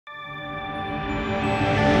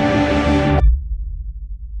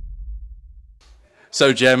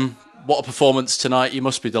So, Jem, what a performance tonight. You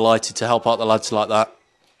must be delighted to help out the lads like that.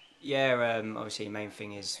 Yeah, obviously the main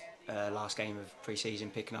thing is last game of pre-season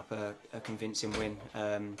picking up a convincing win.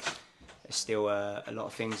 There's still a lot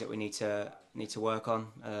of things that we need to work on.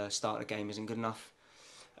 Start of the game isn't good enough.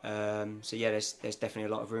 So yeah, there's definitely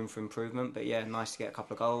a lot of room for improvement. But yeah, nice to get a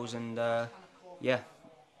couple of goals and yeah,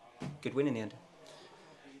 good win in the end.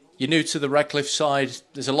 You're new to the Radcliffe side.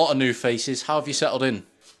 There's a lot of new faces. How have you settled in?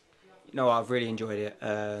 No, I've really enjoyed it.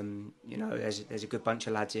 There's a good bunch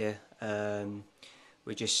of lads here.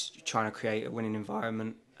 We're just trying to create a winning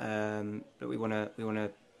environment. But we want to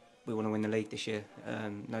win the league this year.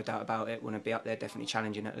 No doubt about it. Want to be up there, definitely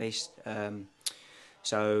challenging at least.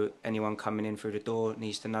 So anyone coming in through the door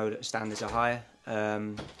needs to know that the standards are higher.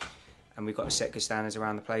 And we've got to set good standards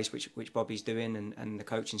around the place, which Bobby's doing, and the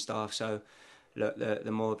coaching staff. So look,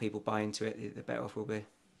 the more people buy into it, the better off we'll be.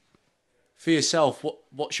 For yourself,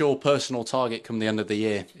 what's your personal target come the end of the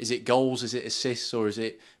year? Is it goals, is it assists, or is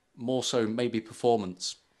it more so maybe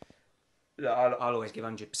performance? Look, I'll always give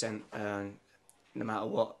 100%, no matter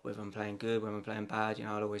what, whether I'm playing good, whether I'm playing bad.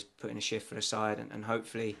 I'll always put in a shift for the side, and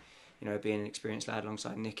hopefully, being an experienced lad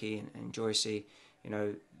alongside Nicky and Joycey,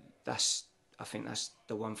 I think that's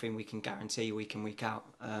the one thing we can guarantee week in, week out.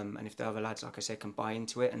 And if the other lads, like I said, can buy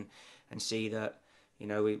into it and see that,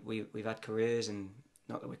 we've had careers, and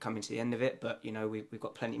not that we're coming to the end of it, but we've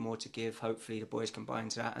got plenty more to give. Hopefully the boys can buy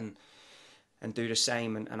into that and do the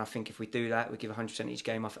same. And I think if we do that, we give 100% each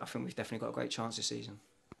game, I think we've definitely got a great chance this season.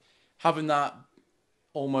 Having that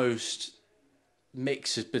almost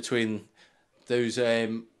mix between those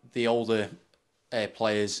the older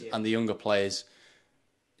players and the younger players,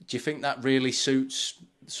 do you think that really suits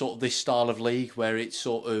sort of this style of league, where it's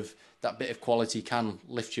sort of that bit of quality can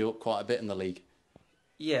lift you up quite a bit in the league?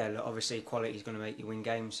 Yeah, look, obviously quality is going to make you win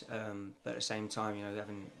games, but at the same time,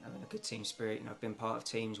 having a good team spirit. I've been part of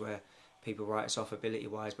teams where people write us off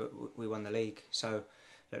ability-wise, but we won the league. So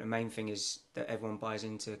look, the main thing is that everyone buys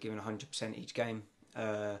into giving 100% each game.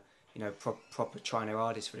 Proper trying their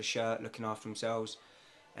hardest for the shirt, looking after themselves,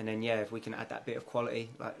 and then yeah, if we can add that bit of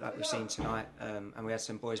quality like we've seen tonight, and we had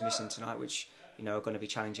some boys missing tonight, which are going to be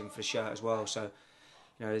challenging for the shirt as well. So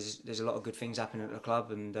there's a lot of good things happening at the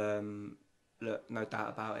club, and look, no doubt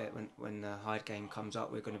about it. When the Hyde game comes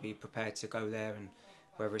up, we're going to be prepared to go there, and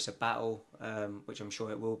whether it's a battle, which I'm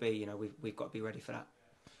sure it will be, we've got to be ready for that.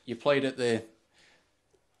 You played at the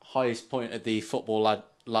highest point of the football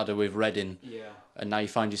ladder with Reading, yeah, and now you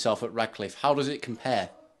find yourself at Radcliffe. How does it compare?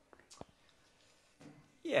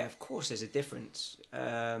 Yeah, of course there's a difference.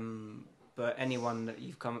 But anyone that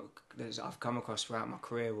I've come across throughout my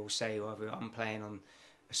career will say, whether I'm playing on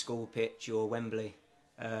a school pitch or Wembley,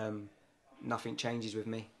 nothing changes with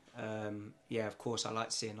me. Yeah, of course I like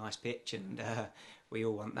to see a nice pitch, and we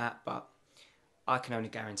all want that, but I can only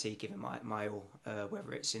guarantee giving my all,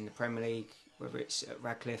 whether it's in the Premier League, whether it's at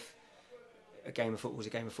Radcliffe. A game of football is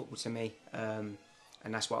a game of football to me, and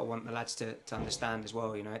that's what I want the lads to understand as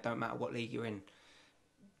well. It don't matter what league you're in,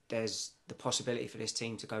 there's the possibility for this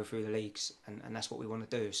team to go through the leagues, and that's what we want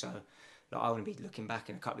to do. So I want to be looking back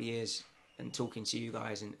in a couple of years and talking to you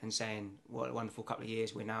guys and saying what a wonderful couple of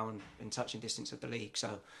years, we're now in touching distance of the league.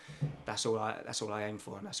 So that's all I aim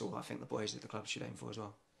for, and that's all I think the boys at the club should aim for as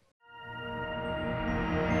well.